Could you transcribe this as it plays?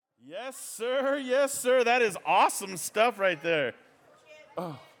Yes, sir. Yes, sir. That is awesome stuff right there.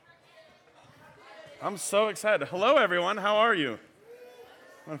 Oh, I'm so excited. Hello, everyone. How are you? I'm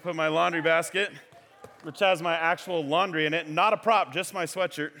going to put my laundry basket, which has my actual laundry in it. Not a prop, just my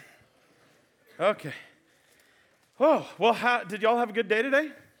sweatshirt. Okay. Oh, well, did y'all have a good day today?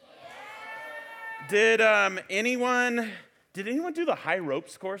 Did anyone do the high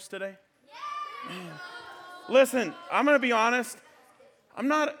ropes course today? Man. Listen, I'm going to be honest. I'm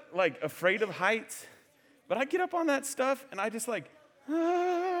not, afraid of heights, but I get up on that stuff, and I just,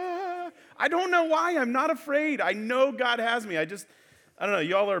 I don't know why. I'm not afraid. I know God has me. I don't know.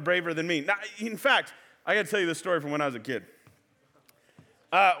 Y'all are braver than me. Now, in fact, I got to tell you this story from when I was a kid.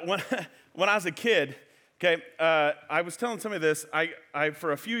 When I was a kid, okay, I was telling somebody this. I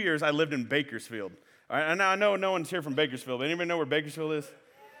for a few years, I lived in Bakersfield. All right, and now I know no one's here from Bakersfield. Anybody know where Bakersfield is?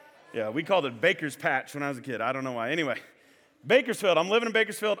 Yeah, we called it Baker's Patch when I was a kid. I don't know why. Anyway. Bakersfield, I'm living in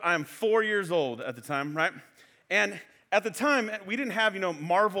Bakersfield. I'm 4 years old at the time, right? And at the time, we didn't have,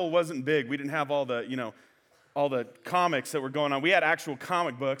 Marvel wasn't big. We didn't have all the comics that were going on. We had actual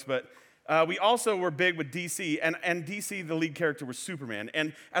comic books, but we also were big with DC. And DC, the lead character was Superman.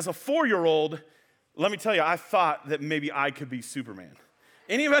 And as a 4-year-old, let me tell you, I thought that maybe I could be Superman.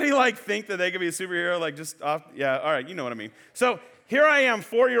 Anybody think that they could be a superhero? Yeah, all right, you know what I mean. So here I am,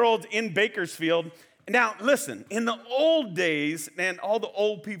 4-year-old in Bakersfield. Now, listen, in the old days, and all the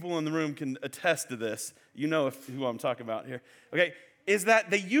old people in the room can attest to this, you know who I'm talking about here, okay, is that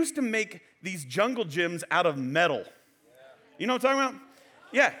they used to make these jungle gyms out of metal. You know what I'm talking about?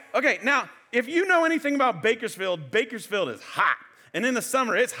 Yeah, okay, now, if you know anything about Bakersfield, Bakersfield is hot. And in the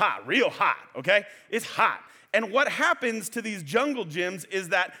summer, it's hot, real hot, okay? It's hot. And what happens to these jungle gyms is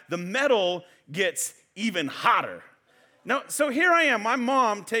that the metal gets even hotter. No, so here I am. My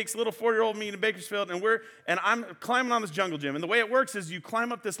mom takes little 4-year-old me to Bakersfield, and I'm climbing on this jungle gym. And the way it works is you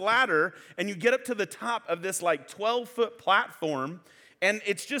climb up this ladder, and you get up to the top of this 12-foot platform, and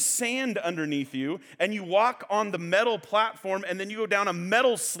it's just sand underneath you. And you walk on the metal platform, and then you go down a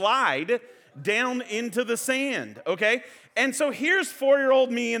metal slide down into the sand, okay? And so here's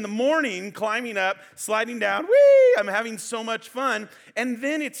 4-year-old me in the morning climbing up, sliding down. Whee! I'm having so much fun. And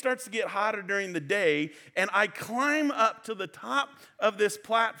then it starts to get hotter during the day, and I climb up to the top of this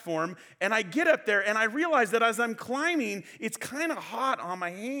platform, and I get up there, and I realize that as I'm climbing, it's kind of hot on my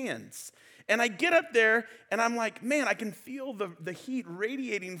hands. And I get up there, and I'm like, man, I can feel the heat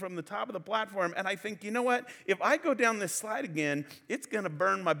radiating from the top of the platform, and I think, you know what? If I go down this slide again, it's going to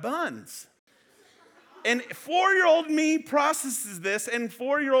burn my buns. And 4-year-old me processes this, and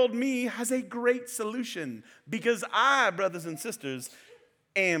 4-year-old me has a great solution because I, brothers and sisters,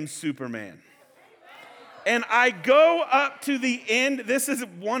 am Superman. And I go up to the end. This is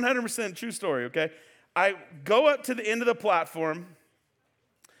 100% true story, okay? I go up to the end of the platform,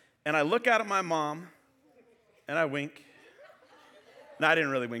 and I look out at my mom, and I wink. No, I didn't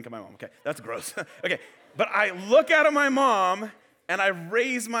really wink at my mom. Okay, that's gross. Okay, but I look out at my mom, and I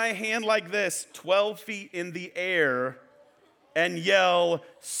raise my hand like this, 12 feet in the air, and yell,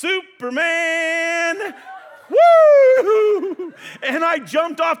 Superman! Woo! And I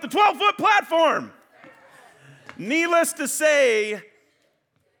jumped off the 12-foot platform. Needless to say,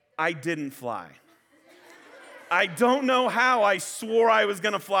 I didn't fly. I don't know how. I swore I was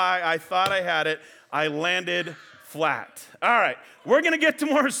going to fly. I thought I had it. I landed flat. All right, we're going to get to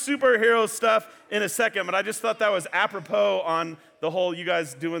more superhero stuff in a second, but I just thought that was apropos on the whole you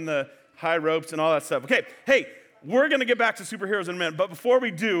guys doing the high ropes and all that stuff. Okay, hey, we're going to get back to superheroes in a minute, but before we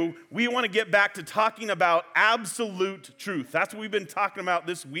do, we want to get back to talking about absolute truth. That's what we've been talking about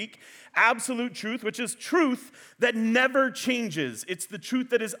this week. Absolute truth, which is truth that never changes. It's the truth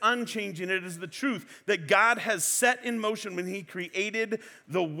that is unchanging. It is the truth that God has set in motion when He created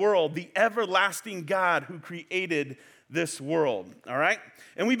the world, the everlasting God who created this world, all right?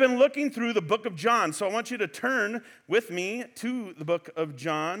 And we've been looking through the book of John, so I want you to turn with me to the book of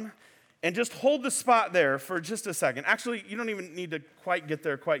John and just hold the spot there for just a second. Actually, you don't even need to quite get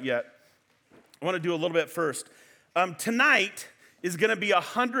there quite yet. I want to do a little bit first. Tonight is going to be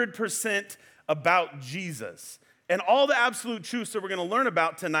 100% about Jesus. And all the absolute truths that we're going to learn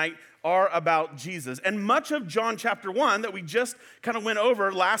about tonight are about Jesus. And much of John chapter 1 that we just kind of went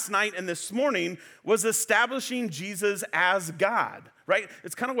over last night and this morning was establishing Jesus as God, right?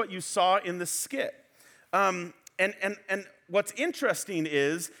 It's kind of what you saw in the skit. And what's interesting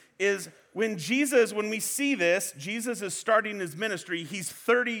is when we see this, Jesus is starting his ministry, he's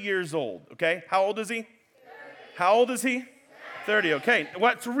 30 years old, okay? How old is he? 30. How old is he? 30, okay.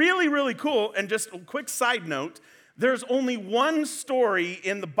 What's really, really cool, and just a quick side note, there's only one story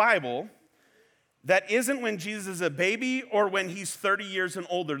in the Bible that isn't when Jesus is a baby or when he's 30 years and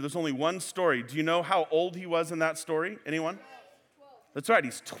older. There's only one story. Do you know how old he was in that story? Anyone? 12. That's right,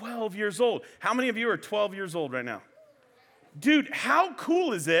 he's 12 years old. How many of you are 12 years old right now? Dude, how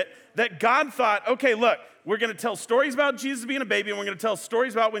cool is it that God thought, okay, look, we're going to tell stories about Jesus being a baby, and we're going to tell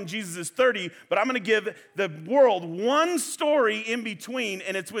stories about when Jesus is 30, but I'm going to give the world one story in between,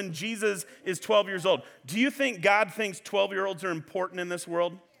 and it's when Jesus is 12 years old. Do you think God thinks 12-year-olds are important in this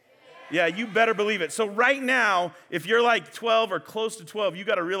world? Yeah, you better believe it. So right now, if you're like 12 or close to 12, you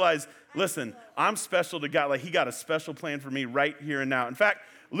got to realize, listen, I'm special to God. Like, he got a special plan for me right here and now. In fact,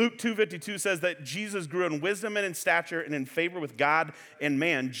 Luke 2:52 says that Jesus grew in wisdom and in stature and in favor with God and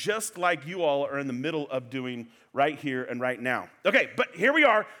man, just like you all are in the middle of doing right here and right now. Okay, but here we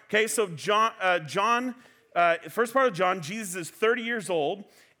are. Okay, so first part of John, Jesus is 30 years old.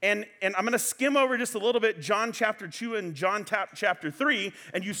 And I'm going to skim over just a little bit John chapter 2 and John chapter 3.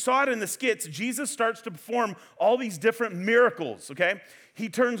 And you saw it in the skits. Jesus starts to perform all these different miracles, okay? He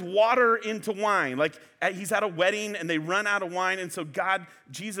turns water into wine. Like he's at a wedding and they run out of wine. And so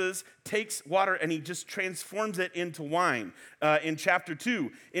Jesus takes water and he just transforms it into wine in chapter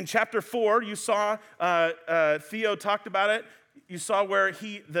 2. In chapter 4, you saw Theo talked about it. You saw where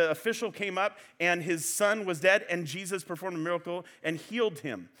the official came up and his son was dead and Jesus performed a miracle and healed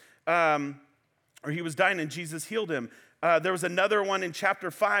him. Or he was dying and Jesus healed him. There was another one in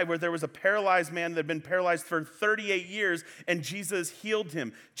chapter 5 where there was a paralyzed man that had been paralyzed for 38 years and Jesus healed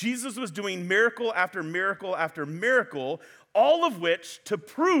him. Jesus was doing miracle after miracle after miracle, all of which to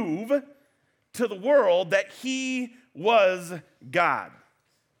prove to the world that he was God.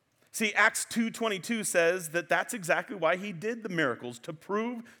 See, Acts 2:22 says that that's exactly why he did the miracles, to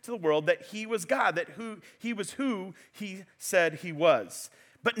prove to the world that he was God, that he was who he said he was.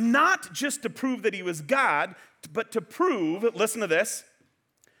 But not just to prove that he was God, but to prove, listen to this,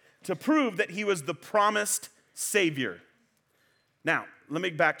 to prove that he was the promised Savior. Now, let me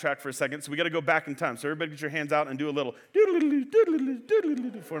backtrack for a second. So we got to go back in time. So everybody get your hands out and do a little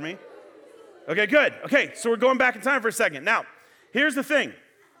doodle-doodle-doodle-doodle for me. Okay, good. Okay, so we're going back in time for a second. Now, here's the thing.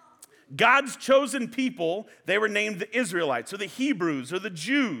 God's chosen people, they were named the Israelites or the Hebrews or the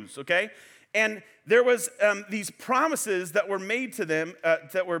Jews, okay? And there was these promises that were made to them,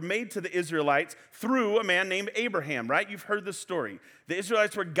 that were made to the Israelites through a man named Abraham, right? You've heard this story. The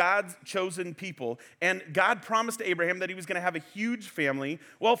Israelites were God's chosen people, and God promised to Abraham that he was going to have a huge family.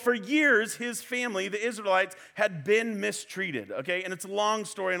 Well, for years, his family, the Israelites, had been mistreated, okay? And it's a long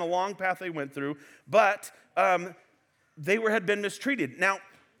story and a long path they went through, but they had been mistreated. Now,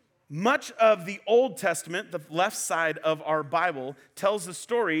 much of the Old Testament, the left side of our Bible, tells the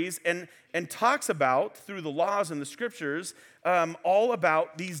stories and talks about, through the laws and the scriptures, all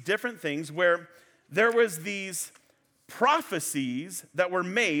about these different things where there was these prophecies that were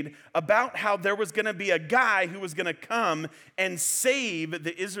made about how there was going to be a guy who was going to come and save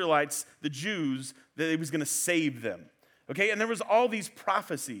the Israelites, the Jews, that he was going to save them. Okay, and there was all these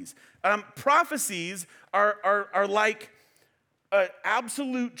prophecies. Prophecies are like an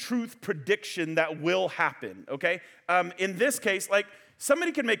absolute truth prediction that will happen, okay? In this case, like,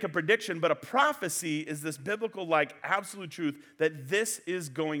 somebody can make a prediction, but a prophecy is this biblical, like, absolute truth that this is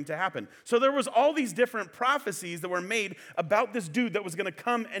going to happen. So there was all these different prophecies that were made about this dude that was going to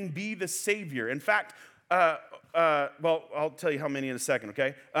come and be the Savior. In fact, well, I'll tell you how many in a second,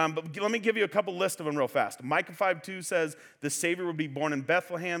 okay? But let me give you a couple lists of them real fast. Micah 5:2 says the Savior would be born in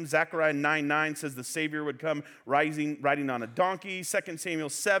Bethlehem. Zechariah 9:9 says the Savior would come riding on a donkey. 2 Samuel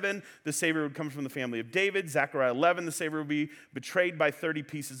 7, the Savior would come from the family of David. Zechariah 11, the Savior would be betrayed by 30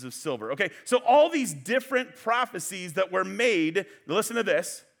 pieces of silver. Okay, so all these different prophecies that were made, listen to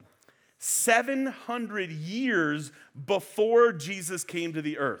this, 700 years before Jesus came to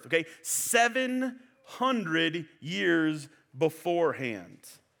the earth, okay? 700 years beforehand.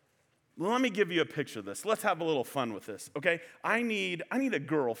 Let me give you a picture of this. Let's have a little fun with this, okay? I need a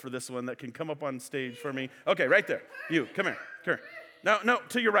girl for this one that can come up on stage for me. Okay, right there. You, come here. No,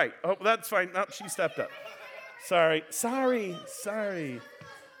 to your right. Oh, that's fine. No, she stepped up. Sorry.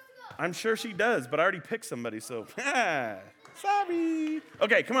 I'm sure she does, but I already picked somebody, so sorry.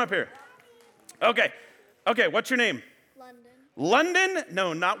 Okay, come up here. Okay, what's your name? London?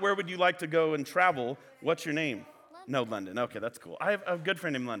 No, not where would you like to go and travel. What's your name? London. No, London. Okay, that's cool. I have a good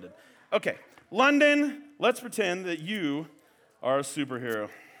friend named London. Okay, London, let's pretend that you are a superhero.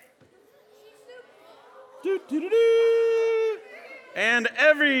 And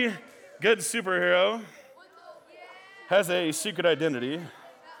every good superhero has a secret identity.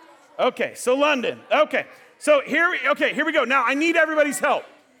 Okay, so London. Okay, so here we go. Now, I need everybody's help.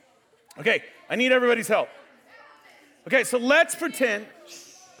 Okay, Okay, so let's pretend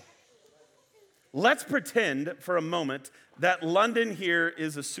let's pretend for a moment that London here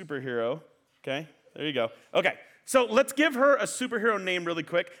is a superhero. Okay, there you go. Okay, so let's give her a superhero name really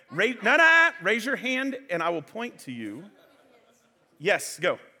quick. Raise your hand and I will point to you. Yes,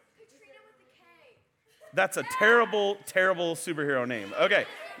 go. That's a terrible, terrible superhero name. Okay,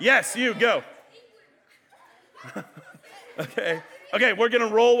 yes, you, go. Okay, we're gonna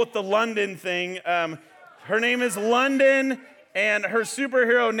roll with the London thing. Her name is London, and her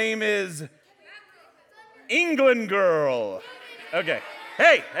superhero name is England Girl. Okay,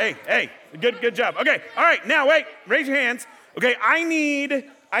 hey, good job. Okay, all right, now wait, raise your hands. Okay, I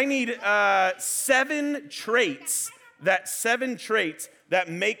need 7 traits that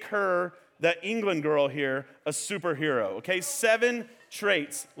make her, that England Girl here, a superhero. Okay, 7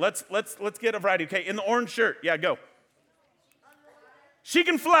 traits. Let's get a variety. Okay, in the orange shirt, yeah, go. She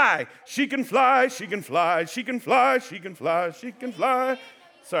can fly, she can fly, she can fly, she can fly, she can fly, she can fly.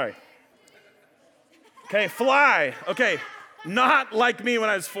 Sorry. Okay, fly. Okay, not like me when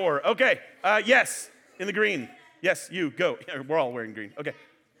I was 4. Okay, yes, in the green. Yes, you, go. We're all wearing green. Okay.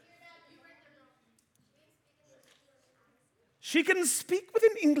 She can speak with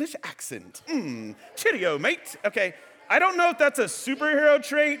an English accent. Cheerio, mate. Okay, I don't know if that's a superhero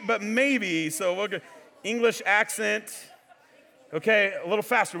trait, but maybe. So we'll go. English accent. Okay, a little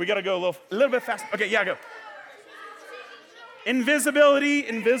faster. We got to go a little bit faster. Okay, yeah, go. Invisibility.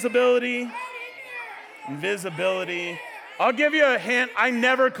 I'll give you a hint. I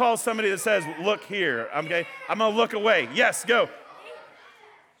never call somebody that says, look here. Okay, I'm going to look away. Yes, go.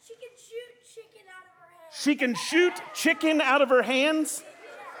 She can shoot chicken out of her hands?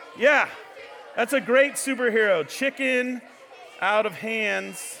 Yeah, that's a great superhero. Chicken out of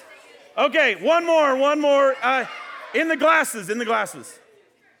hands. Okay, one more. In the glasses.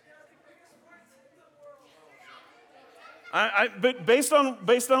 But based on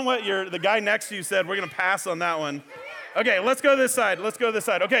what the guy next to you said, we're gonna pass on that one. Okay, let's go this side.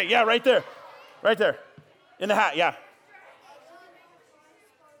 Okay, yeah, right there. In the hat, yeah.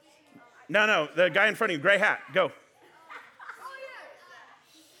 No, the guy in front of you, gray hat, go.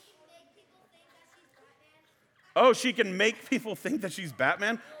 Oh, she can make people think that she's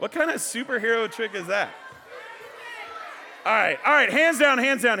Batman? What kind of superhero trick is that? All right, hands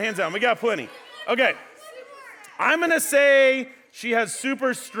down. We got plenty. Okay, I'm gonna say she has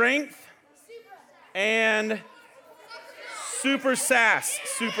super strength and super sass.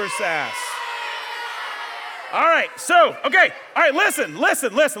 All right, listen.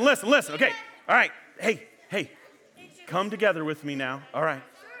 Okay, all right, hey, come together with me now. All right,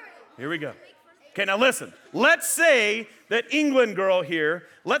 here we go. Okay, now listen. Let's say that England Girl here,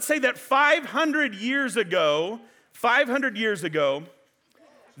 let's say that 500 years ago,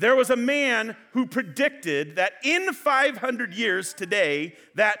 there was a man who predicted that in 500 years today,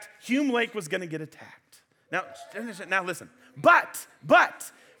 that Hume Lake was going to get attacked. Now listen. But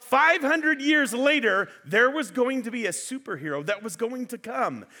 500 years later, there was going to be a superhero that was going to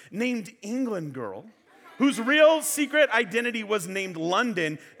come named England Girl, whose real secret identity was named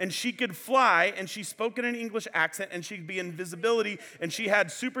London, and she could fly, and she spoke in an English accent, and she'd be invisibility, and she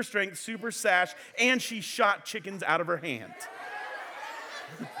had super strength, super sash, and she shot chickens out of her hand.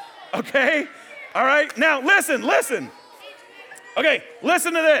 Okay? All right? Now, listen. Okay,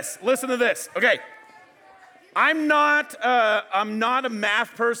 listen to this. Okay. I'm not a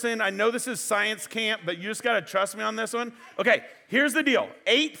math person. I know this is science camp, but you just got to trust me on this one. Okay, here's the deal.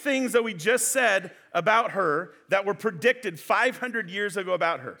 8 things that we just said about her that were predicted 500 years ago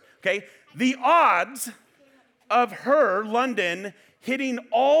about her. Okay, the odds of her, London, hitting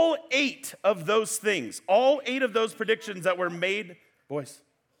all 8 of those things, all 8 of those predictions that were made, boys.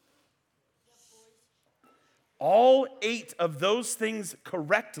 All 8 of those things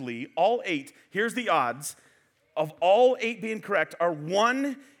correctly, all 8, here's the odds of all 8 being correct, are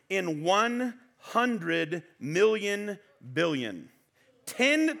 1 in 100 million billion.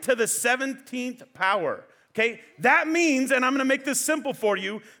 10 to the 17th power. Okay, that means, and I'm gonna make this simple for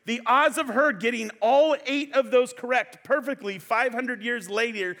you, the odds of her getting all 8 of those correct perfectly 500 years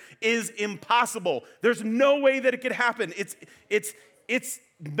later is impossible. There's no way that it could happen. It's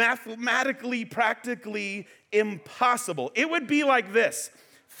mathematically, practically impossible. It would be like this: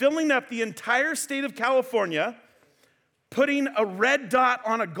 filling up the entire state of California, putting a red dot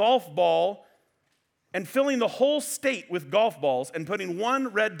on a golf ball, and filling the whole state with golf balls, and putting one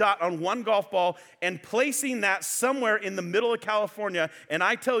red dot on one golf ball, and placing that somewhere in the middle of California, and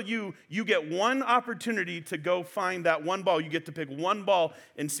I tell you, you get one opportunity to go find that one ball. You get to pick one ball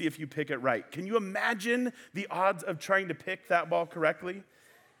and see if you pick it right. Can you imagine the odds of trying to pick that ball correctly?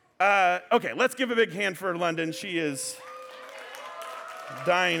 Okay, let's give a big hand for London. She is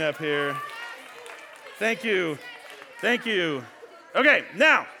dying up here. Thank you. Thank you. Okay,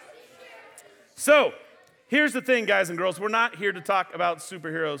 now, so here's the thing, guys and girls. We're not here to talk about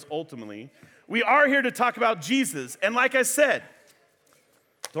superheroes ultimately. We are here to talk about Jesus. And like I said,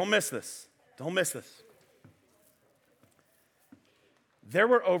 don't miss this. Don't miss this. There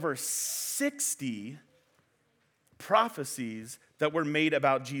were over 60 prophecies that were made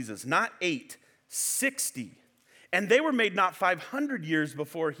about Jesus. Not 8, 60. And they were made not 500 years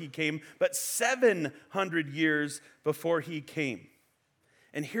before he came, but 700 years before he came.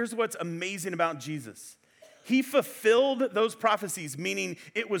 And here's what's amazing about Jesus. He fulfilled those prophecies, meaning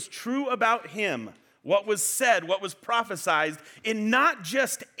it was true about him, what was said, what was prophesied, in not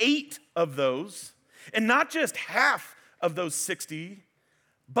just 8 of those, and not just half of those 60,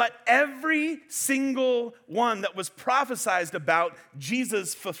 but every single one that was prophesied about,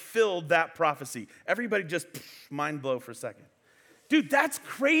 Jesus fulfilled that prophecy. Everybody just mind blow for a second. Dude, that's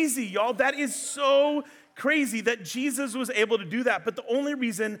crazy, y'all. That is so crazy that Jesus was able to do that. But the only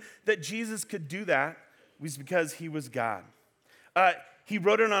reason that Jesus could do that was because he was God. He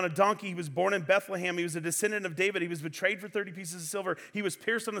rode it on a donkey. He was born in Bethlehem. He was a descendant of David. He was betrayed for 30 pieces of silver. He was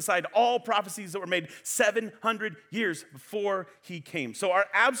pierced on the side. All prophecies that were made 700 years before he came. So our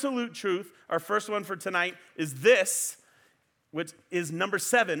absolute truth, our first one for tonight, is this, which is number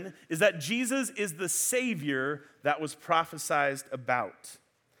 7, is that Jesus is the Savior that was prophesied about.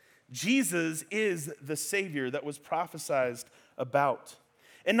 Jesus is the Savior that was prophesied about.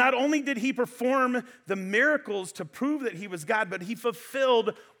 And not only did he perform the miracles to prove that he was God, but he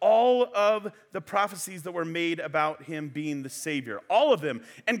fulfilled all of the prophecies that were made about him being the Savior. All of them.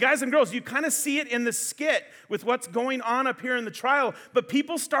 And guys and girls, you kind of see it in the skit with what's going on up here in the trial. But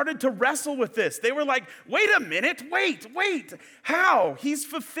people started to wrestle with this. They were like, wait a minute, wait. How? He's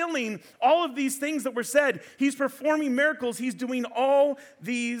fulfilling all of these things that were said. He's performing miracles. He's doing all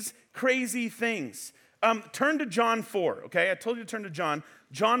these crazy things. Turn to John 4, okay? I told you to turn to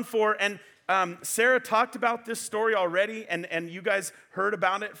John 4, and Sarah talked about this story already, and you guys heard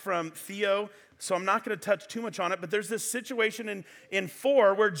about it from Theo, so I'm not going to touch too much on it, but there's this situation in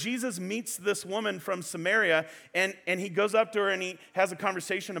 4 where Jesus meets this woman from Samaria, and he goes up to her, and he has a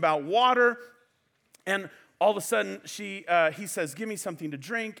conversation about water, and all of a sudden, he says, give me something to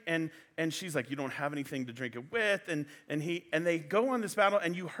drink, and she's like, you don't have anything to drink it with, and they go on this battle,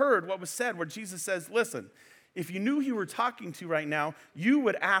 and you heard what was said, where Jesus says, listen, if you knew who you were talking to right now, you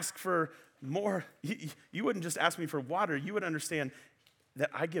would ask for more. You wouldn't just ask me for water. You would understand that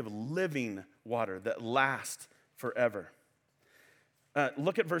I give living water that lasts forever.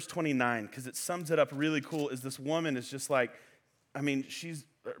 Look at verse 29, because it sums it up really cool, is this woman is just like, she's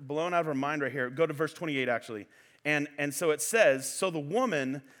blown out of her mind right here. Go to verse 28, actually. And so it says, so the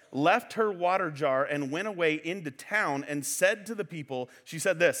woman left her water jar and went away into town and said to the people, she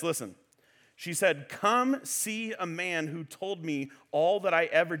said this, listen. She said, come see a man who told me all that I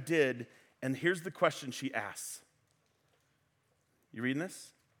ever did. And here's the question she asks. You reading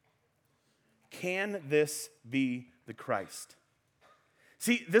this? Can this be the Christ?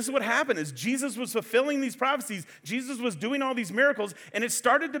 See, this is what happened, is Jesus was fulfilling these prophecies. Jesus was doing all these miracles, and it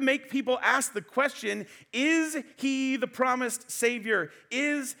started to make people ask the question, is he the promised Savior?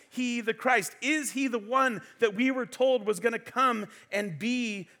 Is he the Christ? Is he the one that we were told was going to come and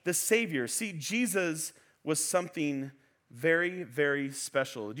be the Savior? See, Jesus was something very, very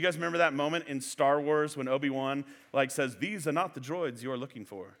special. Do you guys remember that moment in Star Wars when Obi-Wan says, these are not the droids you are looking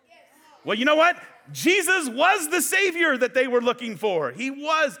for? Well, you know what? Jesus was the Savior that they were looking for. He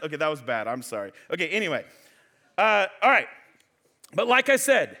was. Okay, that was bad. I'm sorry. Okay, anyway. All right. But like I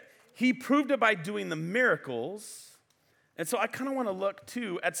said, he proved it by doing the miracles. And so I kind of want to look,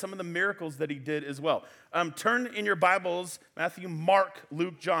 too, at some of the miracles that he did as well. Turn in your Bibles, Matthew, Mark,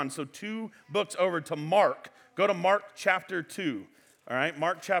 Luke, John. So 2 books over to Mark. Go to Mark chapter 2. All right,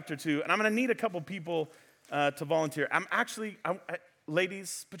 Mark chapter 2. And I'm going to need a couple people to volunteer.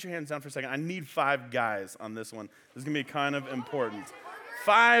 Ladies, put your hands down for a second. I need 5 guys on this one. This is going to be kind of important.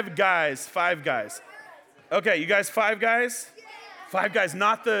 5 guys. Okay, you guys 5 guys? 5 guys,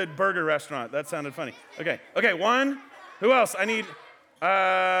 not the burger restaurant. That sounded funny. Okay, 1. Who else? I need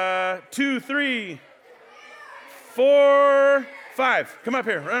 2, 3, 4, 5. Come up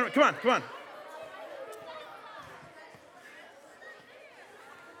here. Come on.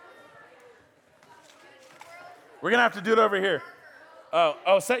 We're going to have to do it over here.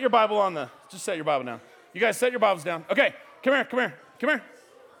 Oh, set your Bible just set your Bible down. You guys set your Bibles down. Okay, come here.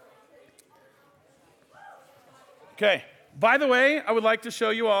 Okay, by the way, I would like to show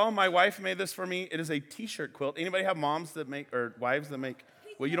you all, my wife made this for me. It is a t-shirt quilt. Anybody have moms that make, or wives that make,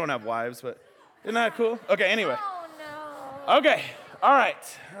 well, you don't have wives, but isn't that cool? Okay, anyway. Oh, no. Okay, all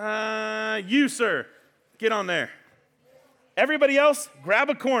right. You, sir, Get on there. Everybody else,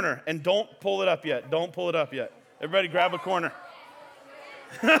 grab a corner and don't pull it up yet. Don't pull it up yet. Everybody grab a corner.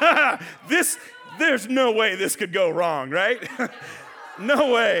 There's no way this could go wrong, right?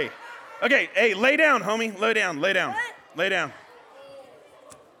 No way. Okay, hey, lay down, homie. Lay down. Lay down.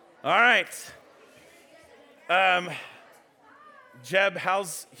 All right. Jeb,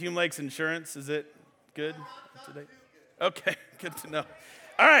 how's Hume Lake's insurance? Is it good today? Okay, good to know.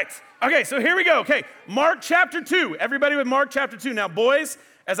 All right. Okay, so here we go. Okay, Mark chapter 2. Everybody with Mark chapter 2. Now, boys,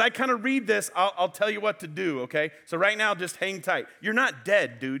 as I kind of read this, I'll tell you what to do, okay? So right now, just hang tight. You're not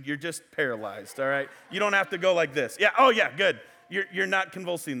dead, dude. You're just paralyzed, all right? You don't have to go like this. Yeah, oh, yeah, good. You're not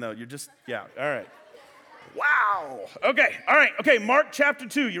convulsing, though. You're just, yeah, all right. Wow. Okay, all right. Okay, Mark chapter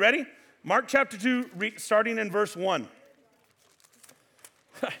 2. You ready? Mark chapter 2, starting in verse 1.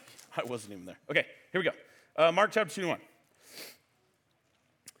 I wasn't even there. Okay, here we go. Mark chapter 2, 1.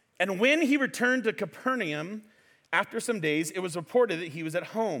 And when he returned to Capernaum, after some days, it was reported that he was at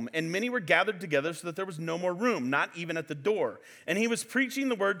home, and many were gathered together so that there was no more room, not even at the door. And he was preaching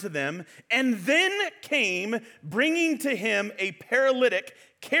the word to them, and then came, bringing to him a paralytic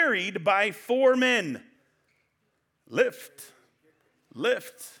carried by 4 men. Lift.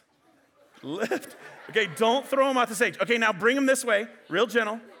 Okay, don't throw him off the stage. Okay, now bring him this way, real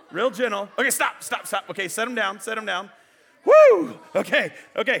gentle. Okay, stop. Okay, set him down. Woo! Okay,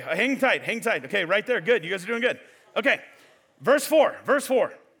 hang tight. Okay, right there, good. You guys are doing good. Okay, verse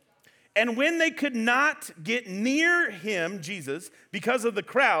 4. And when they could not get near him, Jesus, because of the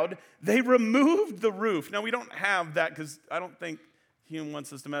crowd, they removed the roof. Now, we don't have that because I don't think Hume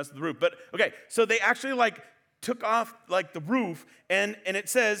wants us to mess with the roof. But, okay, so they actually, took off, the roof, and it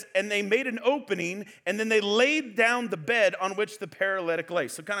says, and they made an opening, and then they laid down the bed on which the paralytic lay.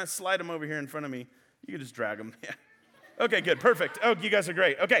 So kind of slide him over here in front of me. You can just drag him. Yeah. Okay, good, perfect. Oh, you guys are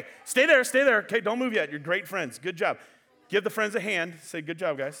great. Okay, stay there. Okay, don't move yet. You're great friends. Good job. Give the friends a hand. Say, good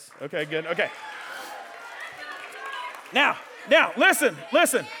job, guys. Okay, good. Okay. Now, listen.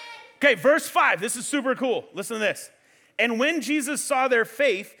 Okay, verse 5. This is super cool. Listen to this. And when Jesus saw their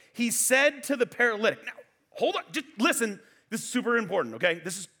faith, he said to the paralytic. Now, hold on. Just listen. This is super important, okay?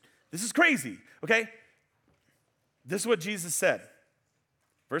 This is crazy, okay? This is what Jesus said.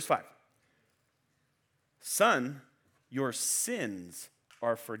 Verse 5. Son, your sins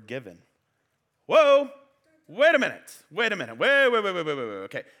are forgiven. Whoa, wait a minute. Wait.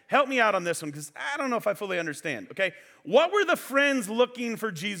 Okay, help me out on this one because I don't know if I fully understand, okay? What were the friends looking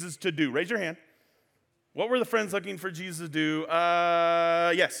for Jesus to do? Raise your hand. What were the friends looking for Jesus to do?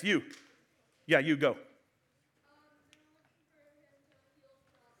 Yes, you. Yeah, you, go.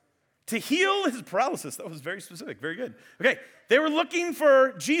 To heal his paralysis. That was very specific. Very good. Okay. They were looking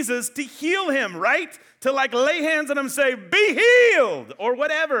for Jesus to heal him, right? To lay hands on him and say, be healed, or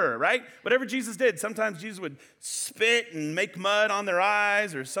whatever, right? Whatever Jesus did. Sometimes Jesus would spit and make mud on their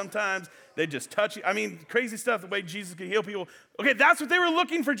eyes, or sometimes they'd just touch you. I mean, crazy stuff, the way Jesus could heal people. Okay, that's what they were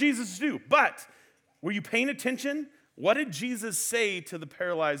looking for Jesus to do. But were you paying attention? What did Jesus say to the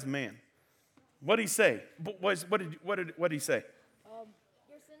paralyzed man? What did he say? What did he say?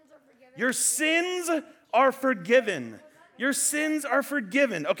 Your sins are forgiven. Your sins are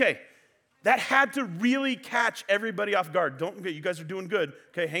forgiven. Okay, that had to really catch everybody off guard. You guys are doing good.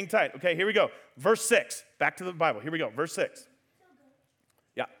 Okay, hang tight. Okay, here we go. Verse 6. Back to the Bible. Here we go. Verse 6.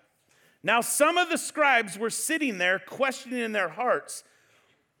 Yeah. Now some of the scribes were sitting there questioning in their hearts,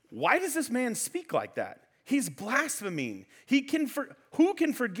 why does this man speak like that? He's blaspheming. Who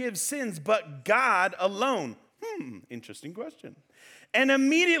can forgive sins but God alone? Interesting question. And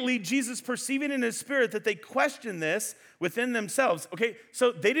immediately Jesus, perceiving in his spirit that they questioned this within themselves. Okay,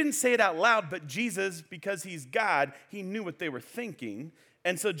 so they didn't say it out loud, but Jesus, because he's God, he knew what they were thinking.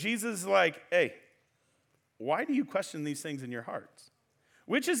 And so Jesus is like, hey, why do you question these things in your hearts?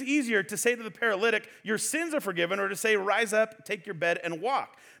 Which is easier, to say to the paralytic, your sins are forgiven, or to say, rise up, take your bed, and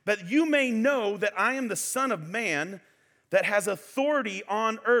walk? But you may know that I am the Son of Man that has authority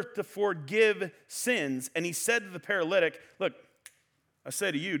on earth to forgive sins. And he said to the paralytic, look, I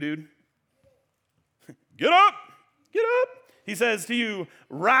say to you, dude, get up. He says to you,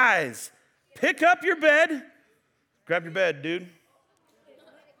 rise, pick up your bed. Grab your bed, dude.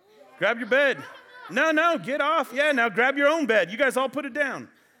 Grab your bed. No, get off. Yeah, now grab your own bed. You guys all put it down.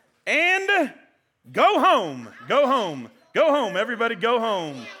 And go home. Everybody go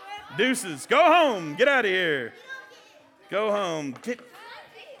home. Deuces, go home. Get out of here. Go home.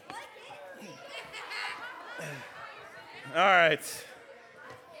 All right.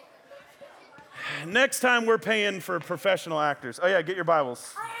 Next time we're paying for professional actors. Oh, yeah, get your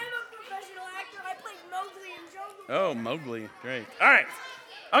Bibles. I am a professional actor. I played Mowgli in Jungle Book. Oh, Mowgli. Great. All right.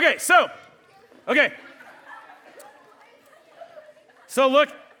 Okay, so, So look.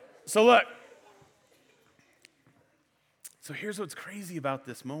 So here's what's crazy about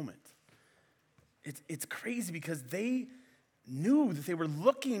this moment. It's crazy because they knew that they were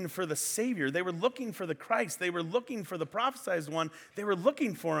looking for the Savior. They were looking for the Christ. They were looking for the prophesied one. They were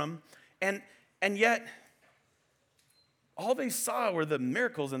looking for him. And yet, all they saw were the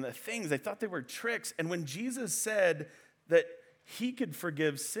miracles and the things. They thought they were tricks. And when Jesus said that he could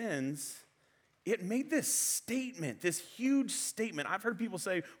forgive sins, it made this statement, this huge statement. I've heard people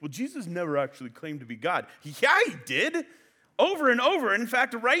say, well, Jesus never actually claimed to be God. Yeah, he did. Over and over. In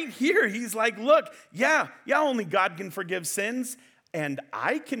fact, right here, he's like, look, yeah, only God can forgive sins, and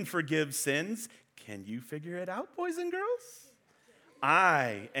I can forgive sins. Can you figure it out, boys and girls?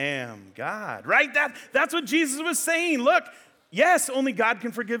 I am God, right? That's what Jesus was saying. Look, yes, only God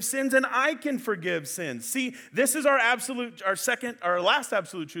can forgive sins, and I can forgive sins. See, this is our last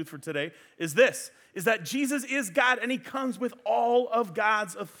absolute truth for today, is that Jesus is God, and he comes with all of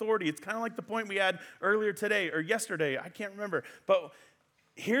God's authority. It's kind of like the point we had earlier today, or yesterday, I can't remember. But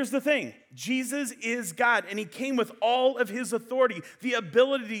here's the thing. Jesus is God, and he came with all of his authority, the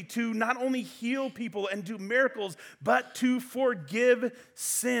ability to not only heal people and do miracles, but to forgive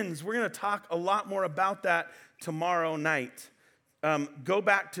sins. We're going to talk a lot more about that tomorrow night. Go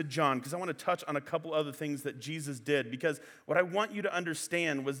back to John, because I want to touch on a couple other things that Jesus did, because what I want you to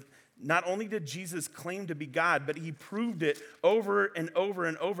understand was not only did Jesus claim to be God, but he proved it over and over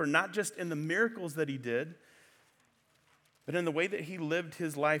and over, not just in the miracles that he did, but in the way that he lived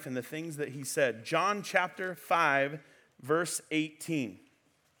his life and the things that he said. John chapter 5, verse 18.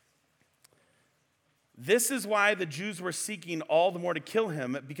 This is why the Jews were seeking all the more to kill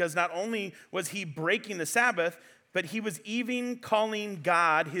him, because not only was he breaking the Sabbath, but he was even calling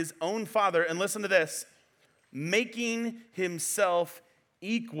God his own Father, and listen to this, making himself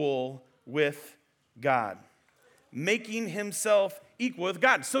equal with God. Making himself equal with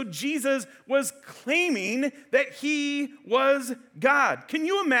God. So Jesus was claiming that he was God. Can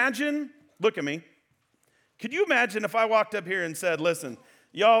you imagine? Look at me. Could you imagine if I walked up here and said, listen,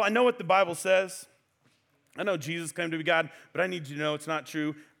 y'all, I know what the Bible says. I know Jesus claimed to be God, but I need you to know it's not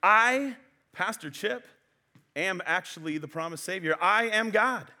true. I, Pastor Chip, am actually the promised Savior. I am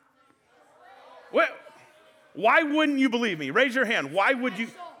God. Well, why wouldn't you believe me? Raise your hand. Why would you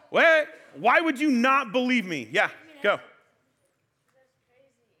not believe me? Yeah, go.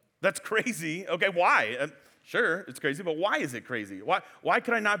 That's crazy. Okay, why? Sure, it's crazy, but why is it crazy? Why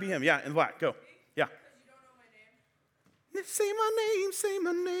could I not be him? Yeah, in black, go. Yeah. Say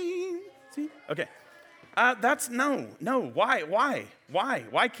my name. See? Okay. No.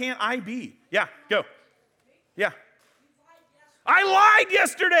 Why can't I be? Yeah, go. Yeah. I lied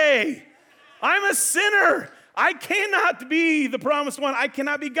yesterday. I'm a sinner. I cannot be the promised one. I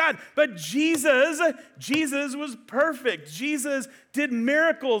cannot be God. But Jesus was perfect. Jesus did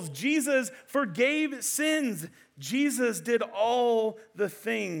miracles. Jesus forgave sins. Jesus did all the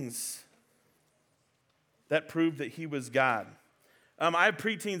things that proved that he was God. I have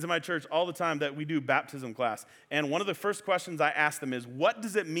preteens in my church all the time that we do baptism class. And one of the first questions I ask them is, what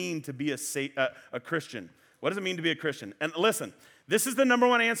does it mean to be a Christian? What does it mean to be a Christian? And listen, this is the number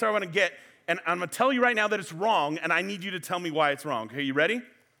one answer I want to get. And I'm going to tell you right now that it's wrong, and I need you to tell me why it's wrong. Okay, you ready? Are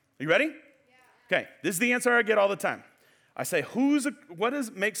you ready? Yeah. Okay, this is the answer I get all the time. I say, what does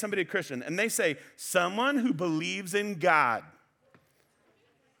make somebody a Christian? And they say, someone who believes in God.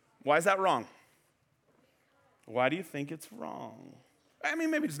 Why is that wrong? Why do you think it's wrong? I mean,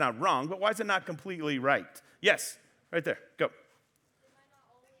 maybe it's not wrong, but why is it not completely right? Yes, right there, go.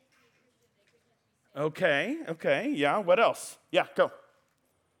 Okay, yeah, what else? Yeah, go.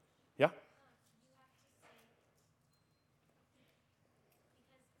 Yeah?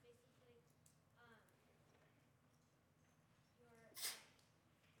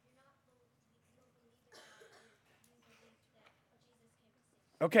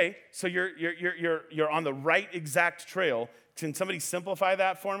 Okay, so you're on the right exact trail. Can somebody simplify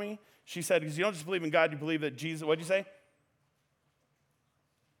that for me? She said, because you don't just believe in God, you believe that Jesus, what'd you say?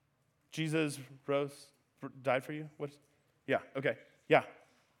 Jesus died for you? Yeah, okay, yeah. To be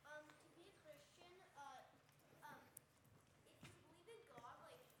a Christian, if you believe in God, like, the religious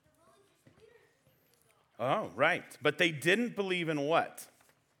leaders believe in God. Oh, right. But they didn't believe in what?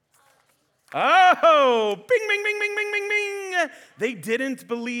 Oh, bing, bing, bing, bing, bing, bing, bing. They didn't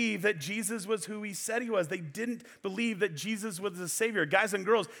believe that Jesus was who he said he was. They didn't believe that Jesus was the Savior. Guys and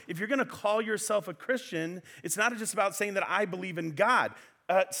girls, if you're going to call yourself a Christian, it's not just about saying that I believe in God.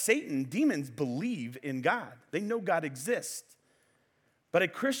 Satan, demons believe in God. They know God exists. But a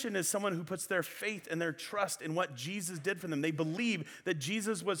Christian is someone who puts their faith and their trust in what Jesus did for them. They believe that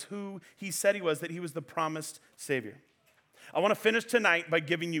Jesus was who he said he was, that he was the promised Savior. I want to finish tonight by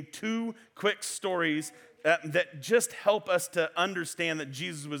giving you two quick stories that just help us to understand that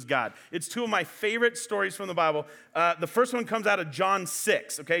Jesus was God. It's two of my favorite stories from the Bible. The first one comes out of John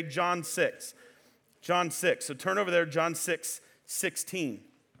 6, okay? John 6. John 6. So turn over there, John 6:16.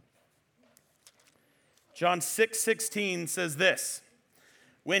 John 6:16 says this.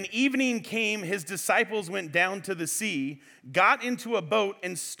 When evening came, his disciples went down to the sea, got into a boat,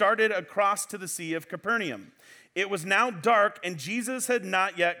 and started across to the Sea of Capernaum. It was now dark, and Jesus had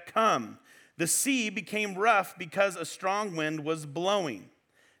not yet come. The sea became rough because a strong wind was blowing.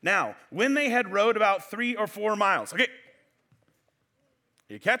 Now, when they had rowed about 3 or 4 miles, okay,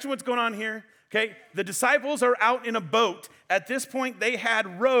 you catching what's going on here? Okay, the disciples are out in a boat. At this point, they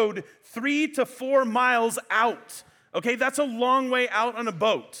had rowed 3 to 4 miles out. Okay, that's a long way out on a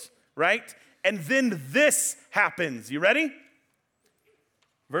boat, right? And then this happens. You ready?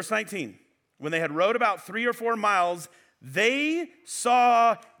 Verse 19. When they had rowed about 3 or 4 miles, they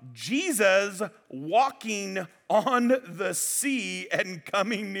saw Jesus walking on the sea and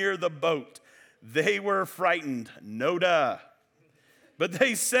coming near the boat. They were frightened. No duh. But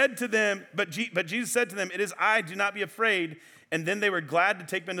they said to them, but Jesus said to them, "It is I, do not be afraid." And then they were glad to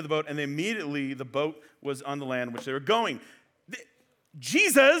take him into the boat, and immediately the boat was on the land which they were going.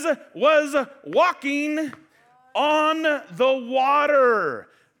 Jesus was walking on the water.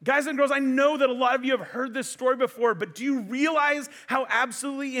 Guys and girls, I know that a lot of you have heard this story before, but do you realize how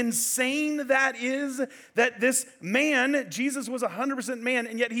absolutely insane that is? That this man, Jesus was 100% man,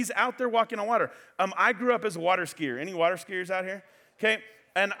 and yet he's out there walking on water. I grew up as a water skier. Any water skiers out here? Okay,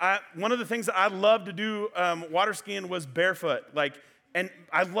 and one of the things that I loved to do water skiing was barefoot. And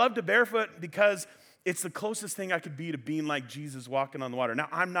I loved to barefoot because it's the closest thing I could be to being like Jesus walking on the water. Now,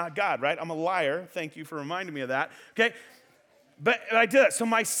 I'm not God, right? I'm a liar. Thank you for reminding me of that. Okay, but I did that. So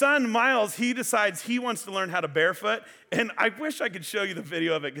my son, Miles, he decides he wants to learn how to barefoot. And I wish I could show you the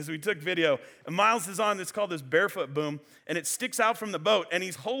video of it because we took video. And Miles is on, it's called this barefoot boom. And it sticks out from the boat. And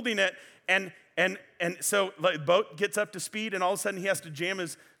he's holding it. And so the boat gets up to speed. And all of a sudden he has to jam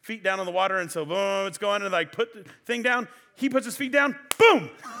his feet down in the water. And so boom, it's going. And like put the thing down. He puts his feet down. Boom.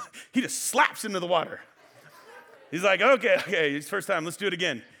 He just slaps into the water. He's like, okay, it's first time. Let's do it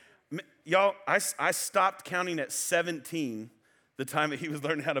again. Y'all, I stopped counting at 17 the time that he was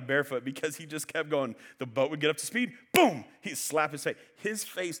learning how to barefoot because he just kept going. The boat would get up to speed, boom, he'd slap his face. His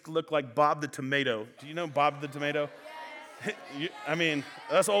face looked like Bob the Tomato. Do you know Bob the Tomato? I mean,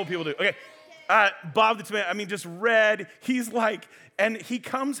 that's what old people do. Okay, Bob the Tomato, just red. He's like, and he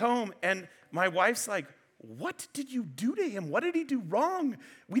comes home and my wife's like, what did you do to him? What did he do wrong?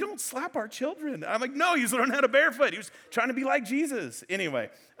 We don't slap our children. I'm like, no, he's learning how to barefoot. He was trying to be like Jesus. Anyway,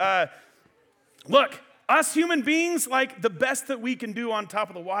 look, us human beings, like the best that we can do on top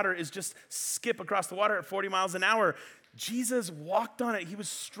of the water is just skip across the water at 40 miles an hour. Jesus walked on it. He was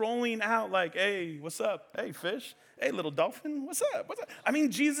strolling out like, hey, what's up? Hey, fish. Hey, little dolphin. What's up? What's up?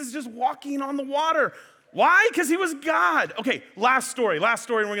 Jesus just walking on the water. Why? Because he was God. Okay, last story, and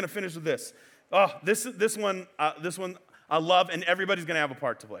we're going to finish with this. Oh, this one I love, and everybody's going to have a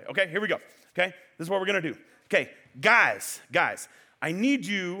part to play. Okay, here we go. Okay, this is what we're going to do. Okay, guys, I need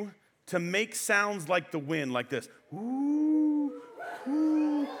you to make sounds like the wind, like this. Ooh,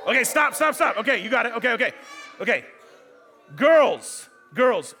 ooh. Okay, stop. Okay, you got it. Okay. Girls,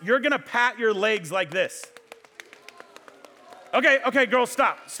 you're going to pat your legs like this. Okay, girls,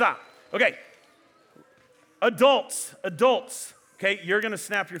 stop. Okay. Adults, okay, you're going to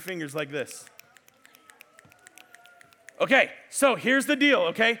snap your fingers like this. Okay, so here's the deal,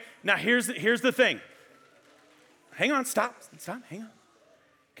 okay? Now, here's the thing. Hang on, stop, hang on.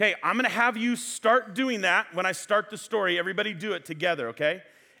 Okay, I'm going to have you start doing that when I start the story. Everybody do it together, okay?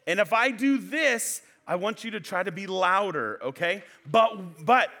 And if I do this, I want you to try to be louder, okay?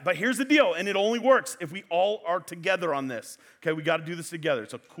 But here's the deal, and it only works if we all are together on this. Okay, we got to do this together.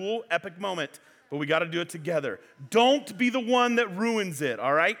 It's a cool, epic moment, but we got to do it together. Don't be the one that ruins it,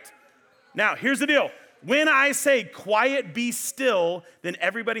 all right? Now, here's the deal. When I say quiet, be still, then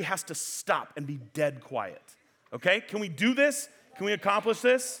everybody has to stop and be dead quiet, okay? Can we do this? Can we accomplish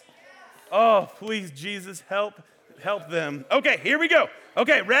this? Oh, please, Jesus, help them. Okay, here we go.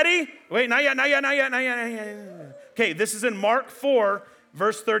 Okay, ready? Wait, not yet. Okay, this is in Mark 4,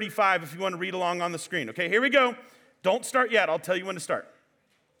 verse 35, if you want to read along on the screen. Okay, here we go. Don't start yet. I'll tell you when to start.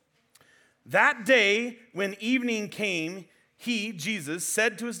 That day, when evening came, he, Jesus,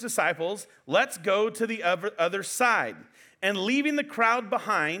 said to his disciples, "Let's go to the other side." And leaving the crowd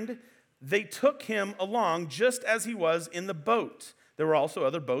behind, they took him along just as he was in the boat. There were also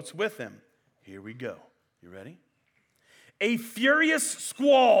other boats with him. Here we go. You ready? A furious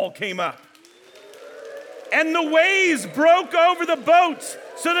squall came up. And the waves broke over the boat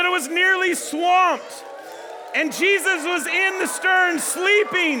so that it was nearly swamped. And Jesus was in the stern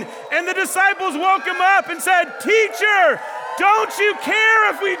sleeping, and the disciples woke him up and said, "Teacher, don't you care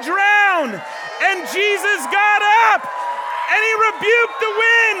if we drown?" And Jesus got up and he rebuked the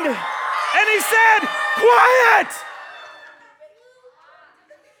wind and he said, "Quiet!"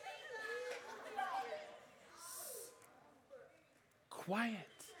 Quiet.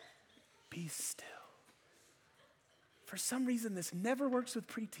 Be still. For some reason, this never works with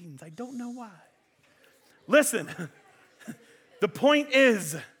preteens. I don't know why. Listen, the point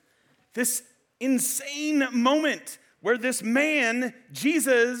is this insane moment where this man,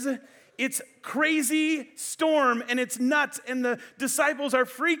 Jesus, it's crazy storm and it's nuts and the disciples are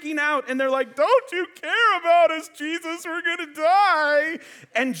freaking out and they're like, "Don't you care about us, Jesus? We're going to die."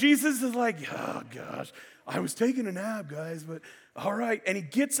 And Jesus is like, "Oh gosh, I was taking a nap, guys, but all right." And he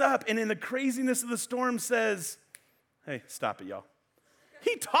gets up and in the craziness of the storm says, "Hey, stop it, y'all."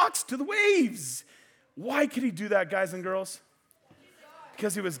 He talks to the waves. Why could he do that, guys and girls?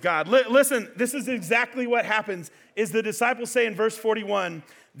 Because he was God. Listen, this is exactly what happens, is the disciples say in verse 41,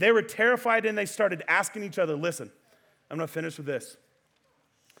 they were terrified and they started asking each other, listen, I'm going to finish with this.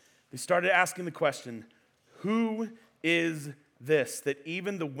 They started asking the question, who is this that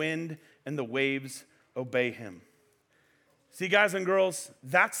even the wind and the waves obey him? See, guys and girls,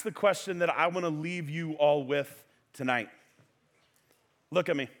 that's the question that I want to leave you all with tonight. Look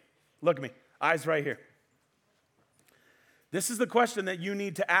at me. Look at me. Eyes right here. This is the question that you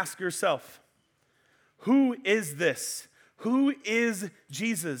need to ask yourself. Who is this? Who is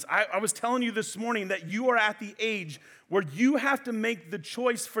Jesus? I was telling you this morning that you are at the age where you have to make the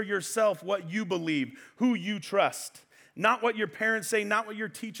choice for yourself what you believe, who you trust. Not what your parents say, not what your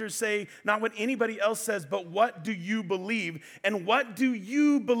teachers say, not what anybody else says, but what do you believe? And what do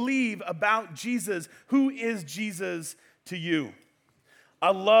you believe about Jesus? Who is Jesus to you? I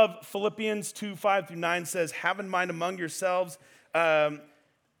love Philippians 2:5-9 says, "Have in mind among yourselves,"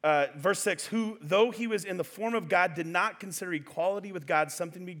 verse 6, "who, though he was in the form of God, did not consider equality with God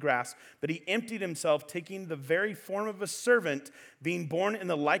something to be grasped, but he emptied himself, taking the very form of a servant, being born in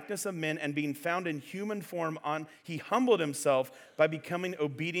the likeness of men, and being found in human form, he humbled himself by becoming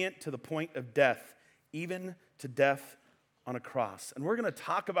obedient to the point of death, even to death on a cross." And we're going to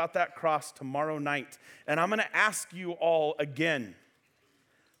talk about that cross tomorrow night. And I'm going to ask you all again,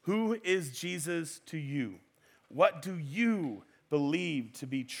 who is Jesus to you? What do you believe to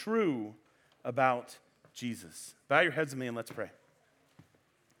be true about Jesus? Bow your heads with me and let's pray.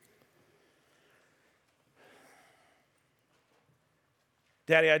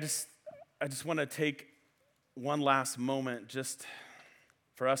 Daddy, I just want to take one last moment just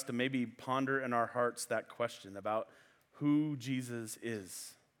for us to maybe ponder in our hearts that question about who Jesus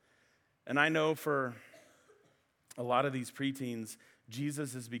is. And I know for a lot of these preteens,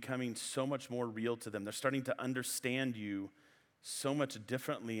 Jesus is becoming so much more real to them. They're starting to understand you so much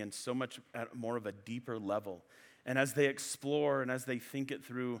differently and so much at more of a deeper level. And as they explore and as they think it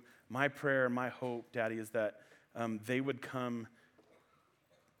through, my prayer, my hope, Daddy, is that they would come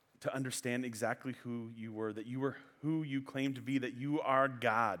to understand exactly who you were, that you were who you claimed to be, that you are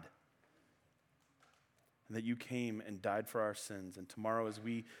God, and that you came and died for our sins. And tomorrow as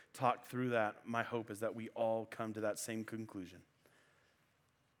we talk through that, my hope is that we all come to that same conclusion.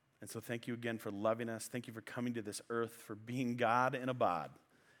 And so thank you again for loving us. Thank you for coming to this earth, for being God in a bod.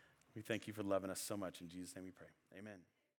 We thank you for loving us so much. In Jesus' name we pray. Amen.